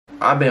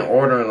I've been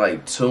ordering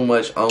like too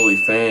much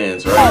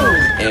OnlyFans,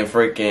 right? And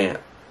freaking,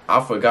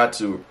 I forgot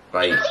to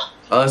like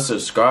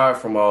unsubscribe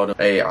from all them.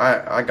 Hey,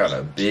 I got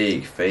a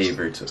big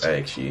favor to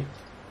ask you.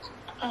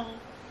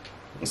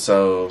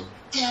 So.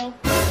 No.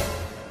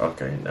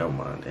 Okay, never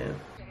mind then.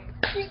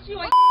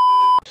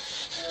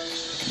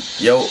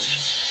 Yo.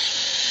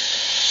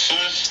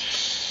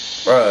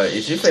 Bruh,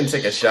 is you finna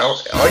take a shower?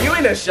 Are you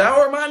in the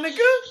shower, my nigga?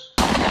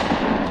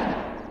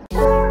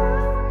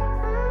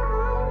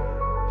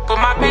 Put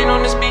my pen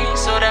on the speed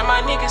so that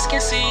my niggas can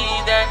see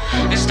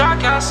that it's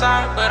dark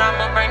outside, but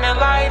I'ma bring the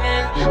light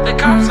in. The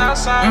cops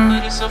outside,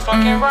 but it's a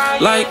fucking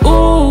riot. Like,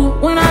 ooh,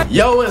 when I...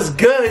 Yo, what's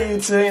good,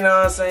 YouTube? You know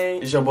what I'm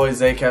saying? It's your boy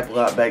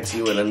Zaycappalot back to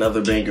you with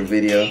another banger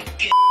video.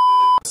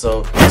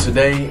 So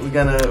today we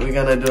gonna do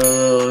a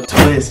little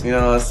twist, you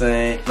know what I'm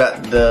saying?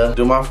 About to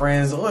do my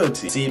friends'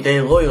 loyalty. See if they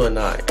loyal or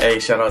not. Hey,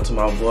 shout out to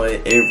my boy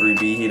Avery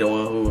B. He the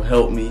one who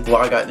helped me. Well,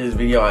 I got this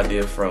video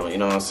idea from, you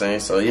know what I'm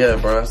saying? So yeah,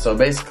 bro. So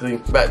basically,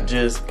 about to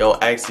just go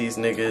ask these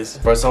niggas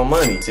for some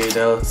money. See,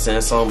 they'll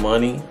send some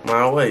money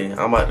my way.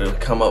 I'm about to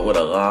come up with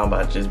a lie. I'm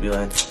about to just be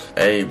like,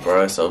 hey,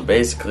 bro. So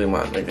basically,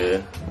 my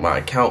nigga, my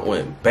account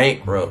went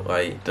bankrupt.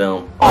 Like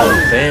them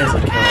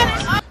OnlyFans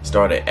accounts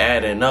started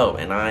adding up,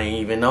 and I ain't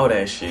even know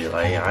that shit.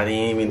 Like, I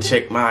didn't even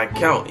check my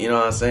account, you know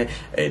what I'm saying?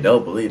 Hey,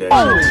 don't believe that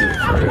shit too,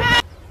 for real.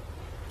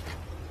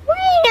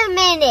 Wait a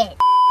minute.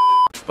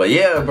 But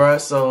yeah, bro,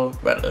 so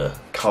about to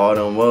call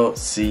them up,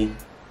 see.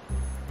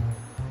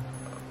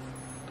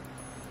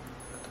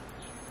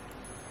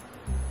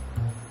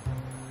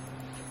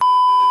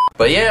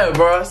 But yeah,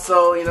 bro,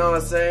 so you know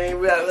what I'm saying?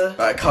 We got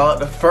to call it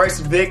the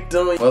first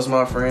victim. Most of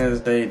my friends,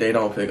 they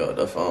don't pick up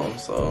the phone,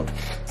 so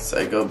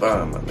say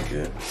goodbye, my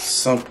nigga.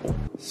 Simple.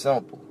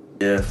 Simple.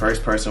 Yeah,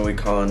 first person we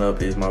calling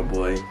up is my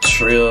boy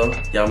Trill.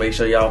 Y'all make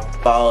sure y'all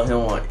follow him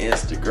on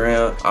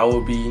Instagram. I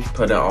will be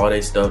putting all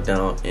their stuff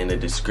down in the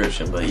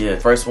description. But yeah,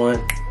 first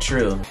one,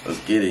 Trill. Let's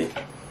get it.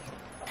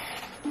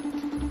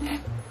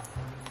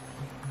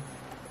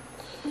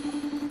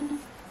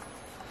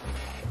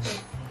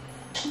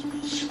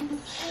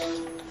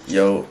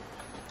 Yo.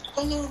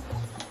 Hello.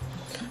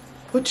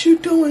 What you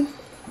doing?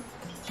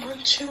 I'm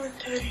chilling,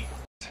 daddy.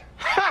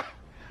 Ha!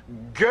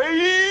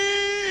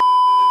 Gay!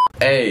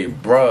 Hey,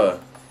 bruh.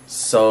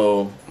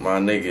 So, my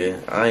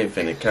nigga, I ain't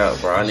finna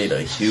count, bro. I need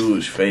a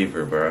huge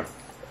favor, bro.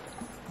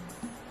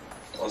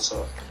 What's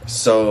up?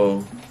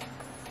 So,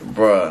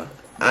 bruh,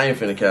 I ain't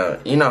finna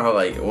count. You know how,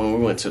 like, when we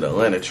went to the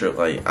Atlanta trip,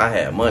 like, I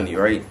had money,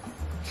 right?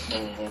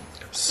 Mm-hmm.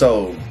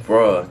 So,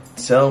 bruh,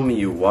 tell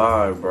me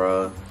why,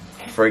 bruh.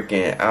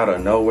 Freaking out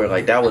of nowhere,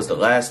 like that was the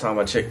last time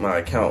I checked my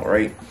account,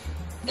 right?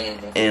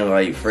 And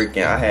like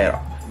freaking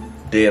I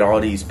did all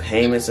these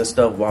payments and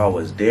stuff while I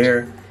was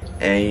there,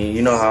 and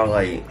you know how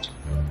like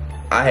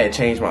I had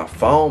changed my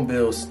phone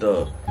bill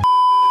stuff,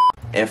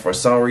 and for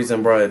some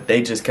reason, bro,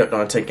 they just kept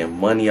on taking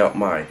money out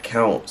my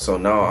account, so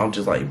now I'm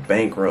just like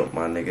bankrupt,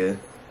 my nigga.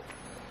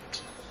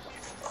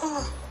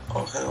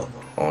 Oh hell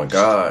no. Oh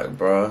God,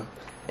 bro.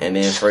 And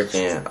then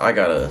freaking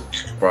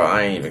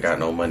I ain't even got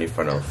no money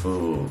for no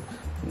food.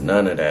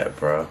 None of that,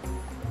 bro.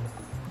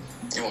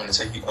 You want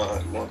to you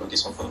want to go get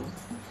some food?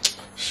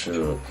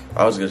 Sure.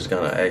 I was just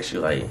gonna ask you,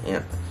 like,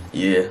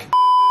 yeah.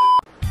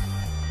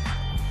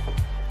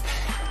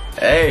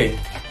 Hey,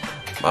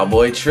 my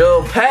boy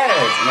Trill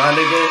passed, my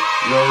nigga.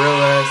 You a real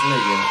ass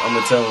nigga.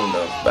 I'ma tell him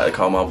though. About to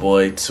call my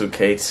boy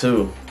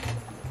 2K2.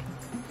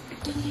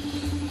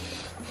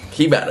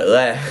 He about to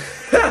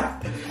laugh.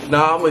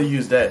 Nah, I'm gonna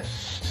use that.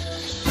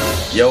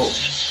 Yo.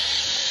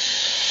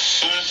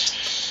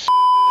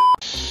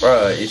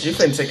 Bruh, is you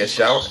finna take a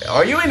shower?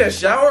 Are you in the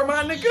shower,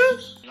 my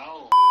nigga?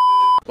 No.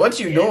 What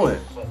you doing?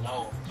 But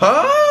no.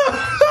 Huh?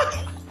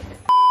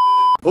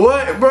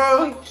 What,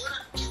 bro?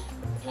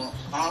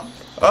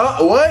 Huh?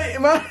 What,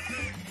 man?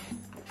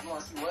 You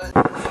want to see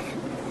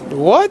what?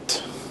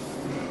 What?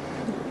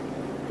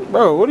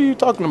 Bro, what are you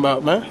talking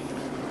about, man?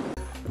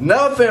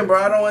 Nothing, bro.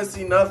 I don't want to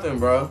see nothing,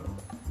 bro.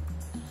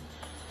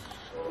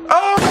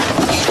 Oh!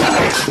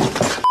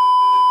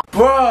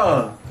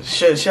 Bruh!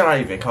 Should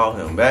I even call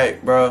him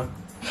back, bro?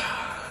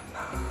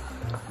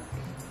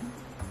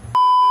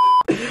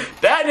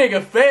 That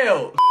nigga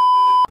failed.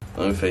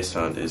 Let me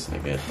FaceTime this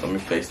nigga. Let me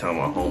FaceTime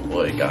my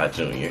homeboy, God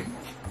Jr.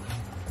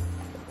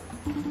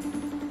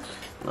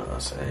 Know what I'm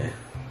saying?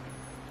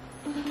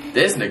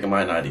 This nigga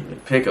might not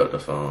even pick up the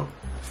phone.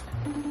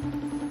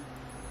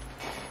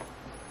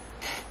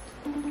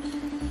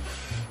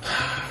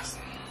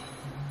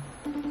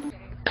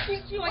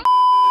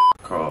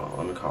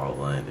 Let me call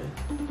Landon.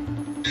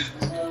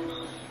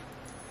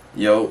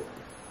 Yo.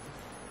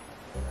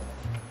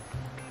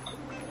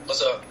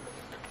 What's up?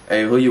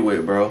 Hey, who you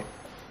with, bro?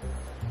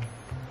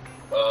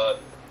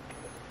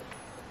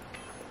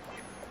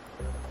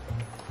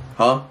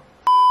 Huh?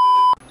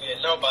 Yeah,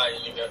 nobody,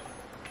 nigga.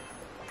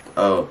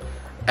 Oh.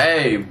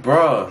 Hey,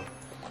 bro.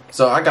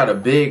 So I got a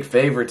big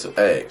favor to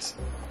ask.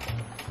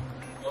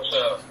 What's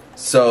up?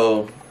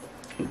 So,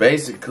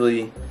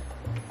 basically,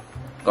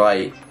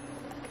 like,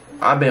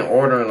 I've been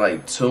ordering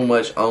like too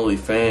much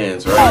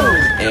OnlyFans,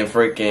 right? And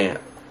freaking,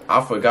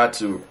 I forgot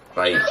to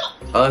like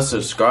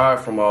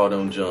unsubscribe from all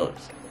them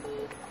junks.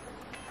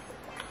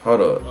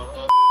 Hold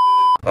up.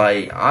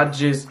 Like I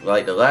just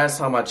like the last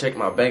time I checked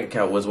my bank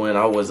account was when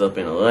I was up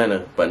in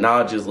Atlanta, but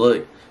now I just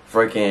look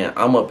freaking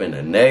I'm up in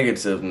the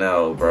negative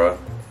now, bro.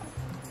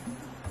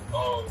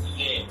 Oh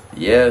shit.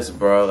 Yes,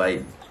 bro.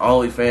 Like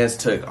OnlyFans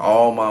took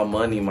all my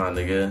money, my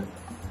nigga.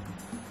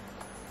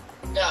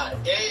 God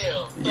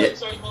damn. Yeah.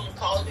 So you want me to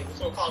call it? You want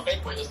to call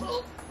bank or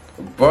something?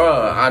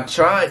 Bruh, I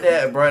tried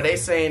that, bruh. They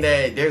saying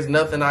that there's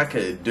nothing I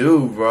could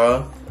do,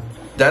 bruh.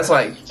 That's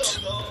like, You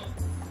told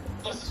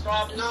me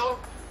unsubscribe now?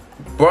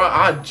 bruh,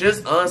 I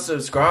just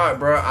unsubscribed,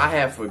 bruh. I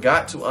had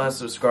forgot to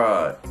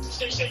unsubscribe.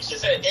 You should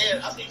say,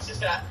 damn. I see you should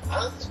say, I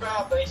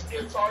unsubscribed, but they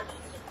still charging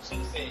you.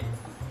 You should have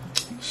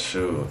said.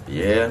 Shoot,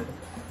 yeah.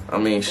 I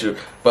mean, shoot.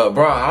 But,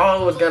 bruh, I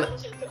was gonna,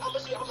 How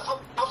much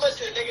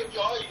of a negative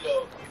are you,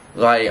 though?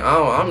 like,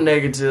 I'm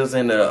negatives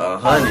in the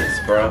hundreds,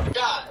 bruh.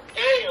 God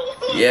damn.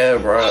 Yeah,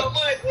 bruh. How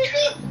much,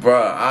 nigga?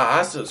 Bruh,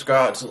 I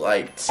subscribed to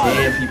like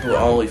 10 people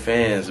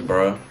OnlyFans,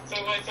 bruh. So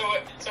what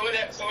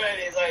that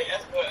is, like,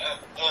 that's what,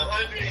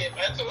 100,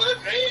 that's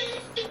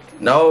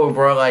 200? No,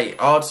 bruh, like,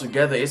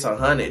 altogether, it's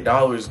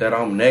 $100 that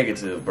I'm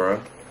negative, bruh.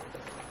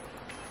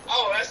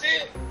 Oh, that's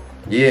it?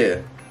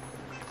 Yeah.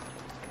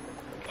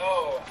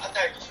 Oh, I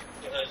thought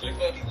you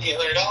get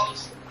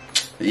 $100.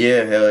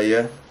 Yeah, hell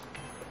yeah.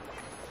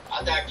 I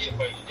thought I'd get it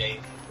for you,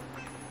 Dave.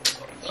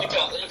 Let me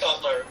call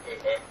somebody real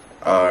quick, bro.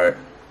 Alright.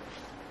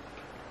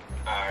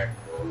 Alright.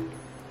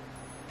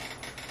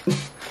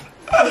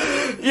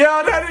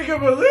 Yo, that nigga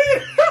believe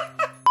it.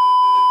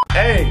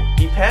 Hey,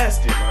 he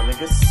passed it, my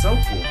nigga. It's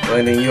simple.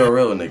 Well, then you a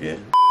real nigga.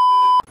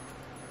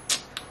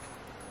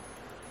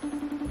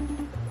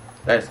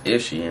 That's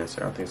if she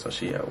answered. I think so.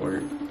 She at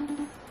work.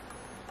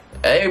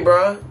 Hey,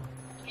 bro.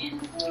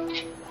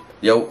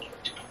 Yo.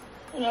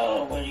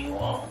 No, what do you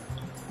want?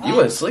 You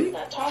asleep?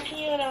 Not talking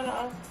to you,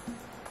 no.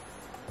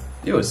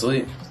 You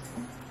asleep?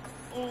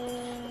 No,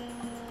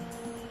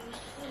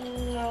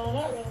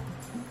 not really.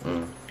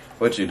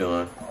 What you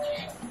doing?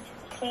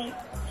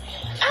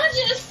 I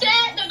just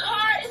said the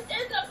car is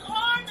in the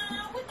car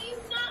now. What do you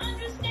not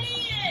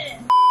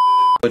understand?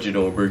 What you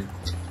doing, Bree?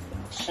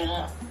 Shut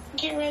up.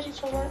 Get ready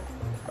for work.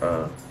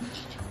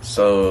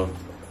 So,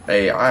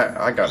 hey,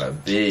 I got a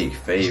big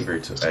favor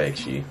to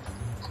ask you.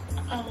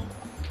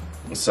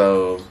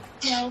 So,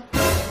 No.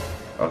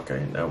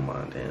 okay, never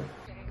mind then.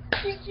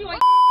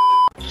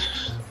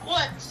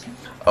 What?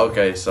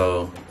 Okay,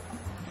 so,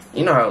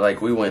 you know how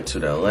like we went to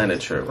the Atlanta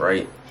trip,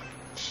 right?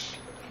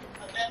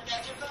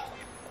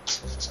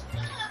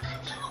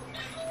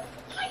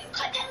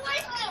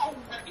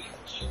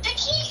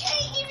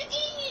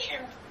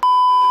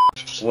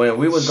 When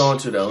we was going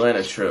to the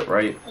Atlanta trip,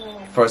 right?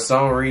 For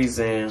some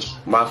reason,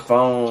 my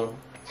phone,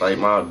 like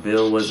my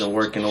bill wasn't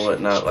working or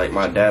whatnot, like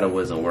my data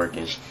wasn't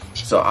working.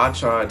 So I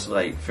tried to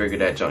like figure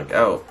that junk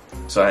out.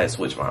 So I had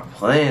switched my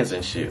plans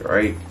and shit,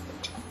 right?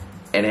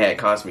 And it had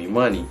cost me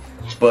money.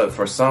 But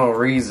for some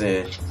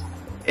reason,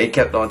 it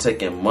kept on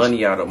taking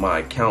money out of my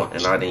account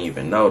and I didn't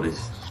even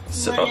notice.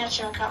 So, Money out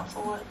your account for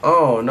what?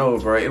 oh no,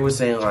 bro. It was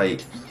saying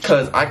like,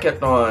 cause I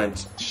kept on,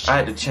 I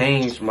had to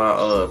change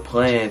my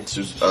plan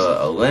to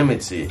a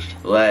limited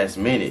last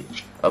minute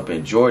up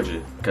in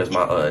Georgia, cause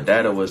my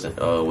data wasn't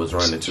was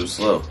running too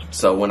slow.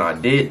 So when I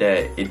did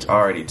that, it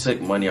already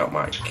took money out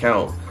my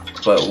account.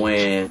 But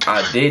when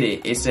I did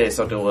it, it said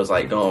something was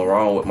like going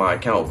wrong with my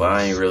account, but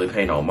I ain't really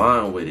pay no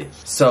mind with it.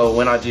 So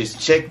when I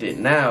just checked it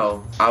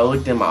now, I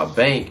looked in my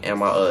bank and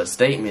my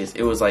statements.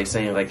 It was like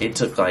saying like it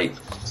took like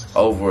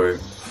over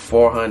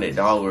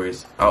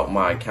 $400 out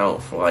my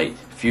account for like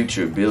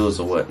future bills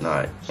or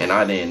whatnot, and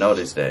I didn't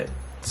notice that.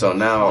 So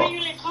now Why you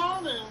didn't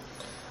call them?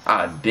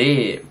 I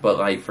did, but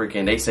like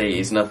freaking they say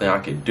it's nothing I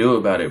could do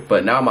about it.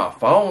 But now my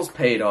phone's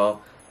paid off,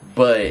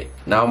 but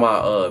now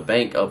my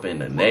bank up in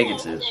the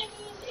negative.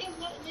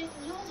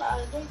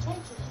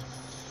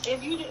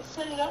 If you didn't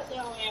set it up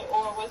that way,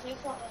 or was it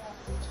something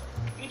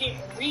you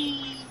didn't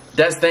read?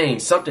 That's the thing.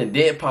 Something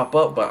did pop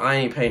up, but I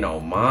ain't pay no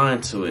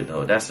mind to it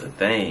though. That's the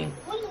thing.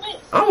 What is it?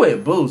 I'm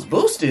with Boost.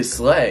 Boost is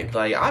slack.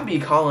 Like I be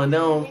calling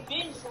them.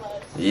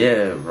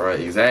 Yeah, right.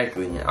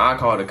 Exactly. I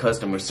call the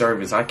customer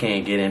service. I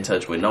can't get in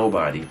touch with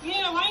nobody.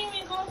 Yeah, why you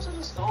even go to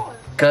the store?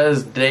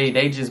 Cause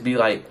they just be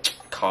like,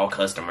 call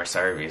customer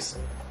service.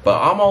 But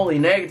I'm only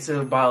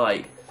negative by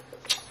like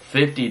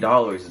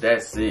 $50.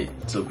 That's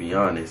it. To be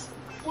honest.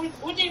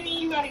 What do you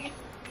mean you gotta get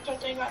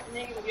something about the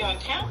negative? Your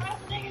account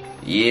got the negative?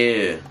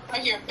 Yeah.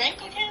 Like your bank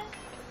account?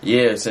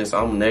 Yeah, since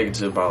I'm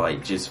negative by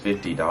like just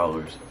 $50.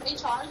 They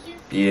charge you?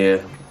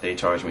 Yeah, they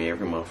charge me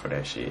every month for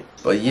that shit.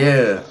 But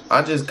yeah,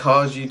 I just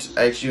called you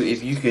to ask you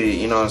if you could,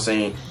 you know what I'm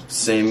saying,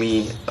 send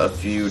me a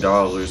few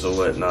dollars or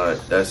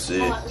whatnot. That's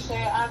it. I like to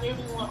say, I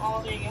literally went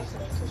all day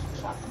yesterday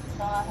Christmas shopping.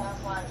 So I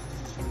have like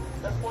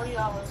the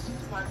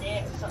 $40 my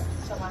dad and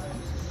somebody else.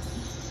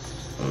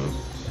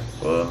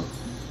 Well,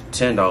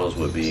 $10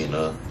 would be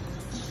enough.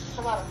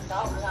 How about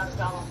 $1? How does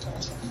 $1 on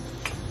cash?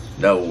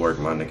 That would work,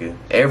 my nigga.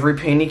 Every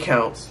penny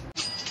counts.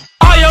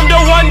 I am the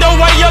one, the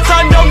way your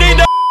son don't need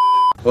the.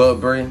 Well,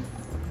 Bree,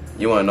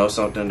 You wanna know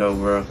something though,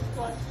 bro?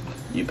 What?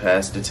 You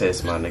passed the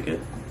test, my nigga.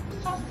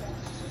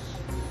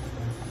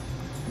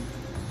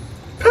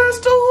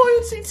 Passed the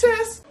loyalty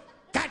test.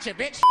 Gotcha,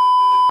 bitch.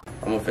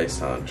 I'm gonna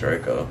FaceTime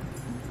Draco.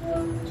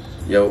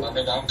 Yo. I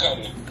think I'm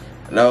coming.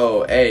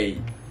 No, hey.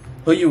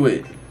 Who you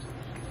with?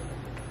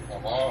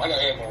 I got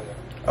headphones.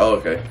 Oh,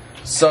 okay.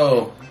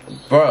 So,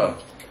 bruh.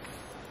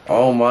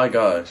 Oh my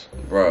gosh,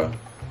 bruh.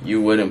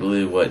 You wouldn't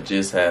believe what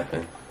just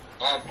happened.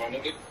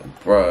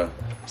 Bruh.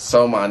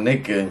 So my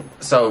nigga.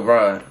 So,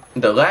 bruh.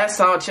 The last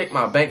time I checked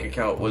my bank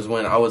account was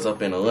when I was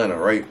up in Atlanta,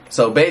 right?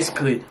 So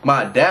basically,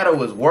 my data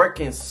was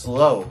working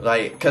slow,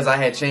 like, cause I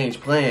had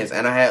changed plans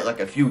and I had like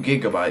a few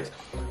gigabytes,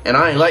 and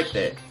I ain't like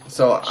that.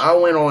 So I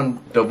went on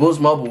the Boost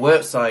Mobile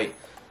website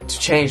to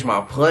change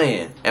my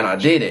plan, and I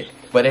did it,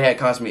 but it had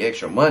cost me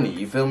extra money.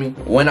 You feel me?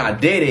 When I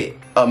did it,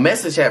 a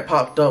message had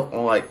popped up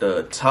on like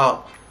the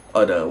top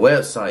of the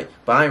website,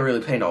 but I ain't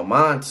really pay no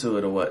mind to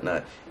it or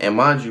whatnot. And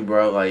mind you,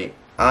 bro, like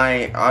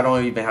I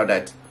don't even have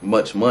that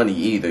much money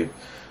either.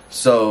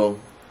 So,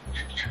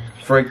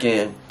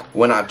 freaking,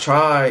 when I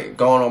tried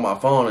going on my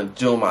phone and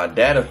doing my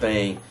data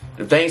thing,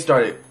 the thing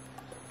started,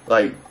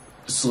 like,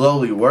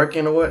 slowly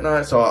working or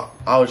whatnot. So,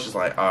 I was just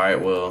like,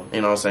 alright, well,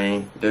 you know what I'm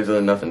saying? There's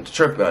really nothing to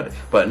trip about it.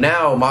 But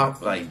now, my,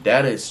 like,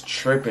 data is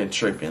tripping.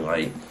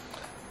 Like,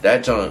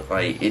 that junk,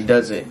 like,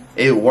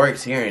 it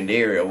works here and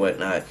there or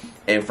whatnot.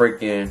 And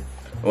freaking,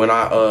 when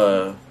I,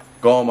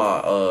 go on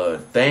my,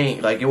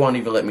 thing, like, it won't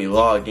even let me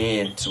log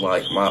in to,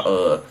 like,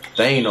 my,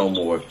 thing no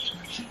more.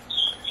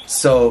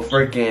 So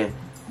freaking,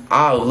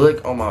 I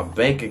look on my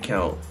bank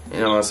account, you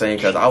know what I'm saying,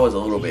 because I was a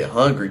little bit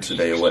hungry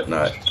today or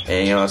whatnot,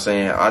 and you know what I'm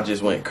saying, I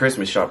just went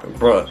Christmas shopping.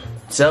 Bruh,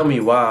 tell me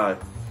why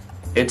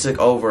it took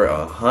over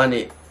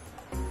 $100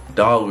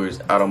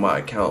 out of my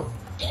account.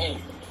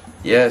 Damn.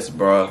 Yes,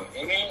 bruh.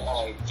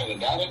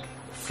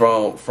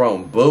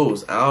 From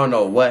Boost. I don't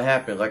know what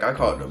happened. Like, I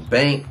called the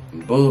bank,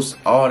 Boost,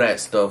 all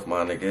that stuff,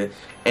 my nigga,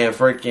 and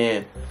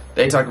freaking,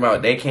 they talking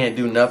about they can't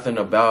do nothing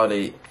about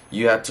it.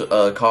 You have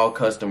to call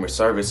customer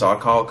service. So I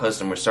called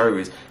customer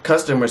service.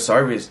 Customer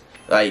service,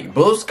 like,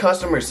 Boost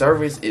customer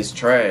service is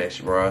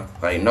trash, bro.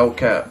 Like, no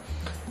cap.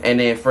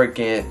 And then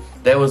freaking,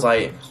 they was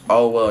like,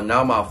 oh, well,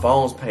 now my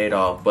phone's paid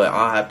off, but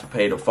I'll have to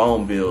pay the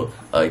phone bill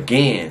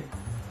again,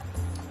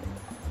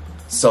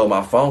 so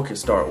my phone can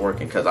start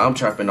working, because I'm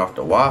trapping off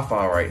the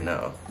Wi-Fi right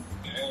now.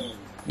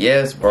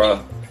 Yes,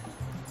 bro.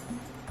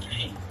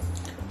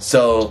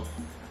 So,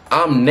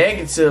 I'm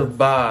negative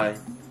by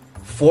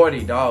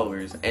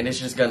 $40, and it's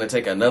just gonna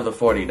take another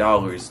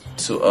 $40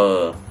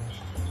 to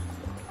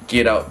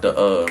get out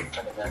the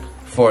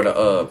for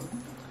the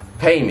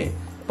payment.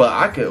 But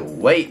I could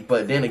wait.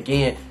 But then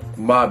again,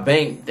 my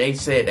bank, they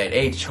said that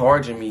they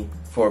charging me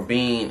for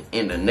being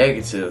in the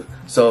negative.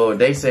 So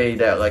they say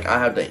that like I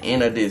have the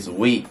end of this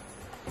week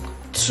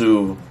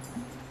to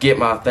get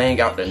my thing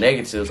out the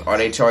negatives, or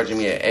they charging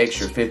me an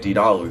extra $50.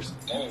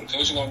 Dang, so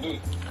what you gonna do?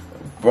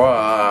 Bro,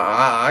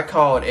 I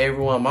called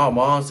everyone. My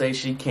mom say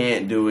she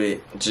can't do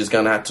it. Just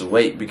gonna have to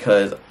wait,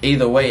 because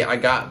either way, I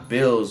got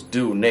bills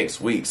due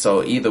next week.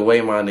 So either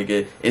way, my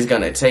nigga, it's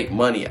gonna take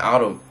money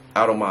out of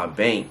my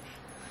bank.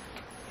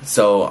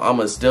 So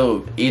I'ma still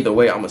be in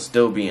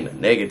the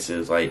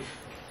negatives. Like,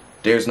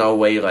 there's no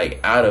way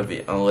like out of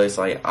it unless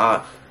like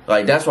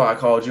that's why I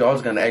called you. I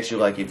was gonna ask you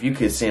like if you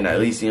could send at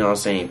least, you know what I'm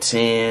saying,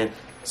 10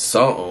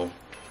 something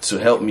to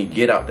help me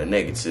get out the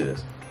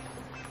negatives.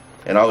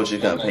 And I was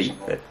just gonna pay you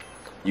that.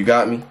 You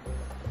got me?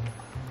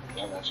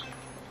 Yeah, I got you.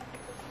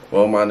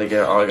 Well, my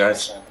nigga, all I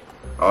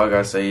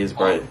gotta say is,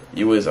 bro,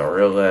 you is a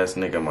real ass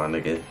nigga, my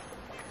nigga.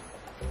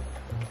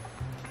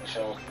 For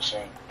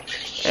sure.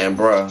 And,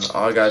 bro,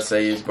 all I gotta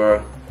say is,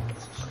 bro,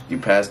 you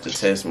passed the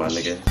test, my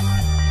nigga.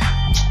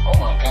 Oh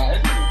my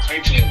god, this nigga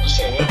crazy.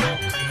 What's up?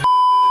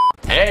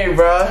 Hey,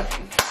 bro,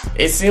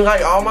 it seems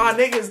like all my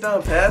niggas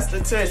done passed the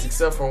test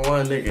except for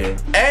one nigga.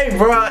 Hey,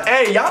 bro,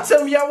 hey, y'all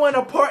tell me y'all want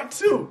a part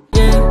 2.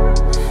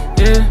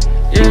 Yeah.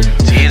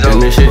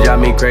 And this shit got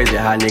me crazy,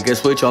 how niggas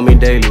switch on me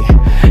daily.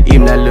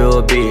 Even that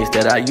little bitch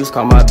that I used to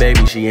call my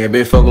baby, she ain't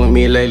been fucking with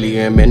me lately.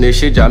 And man, this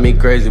shit got me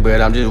crazy, but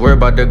I'm just worried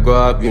about the grow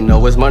up. You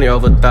know it's money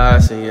over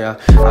thighs, so yeah.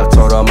 I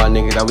told all my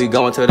niggas that we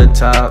going to the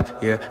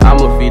top, yeah.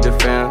 I'ma feed the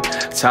fam,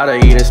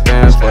 tired of eating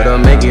spam, for to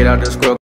make it out the squirrel.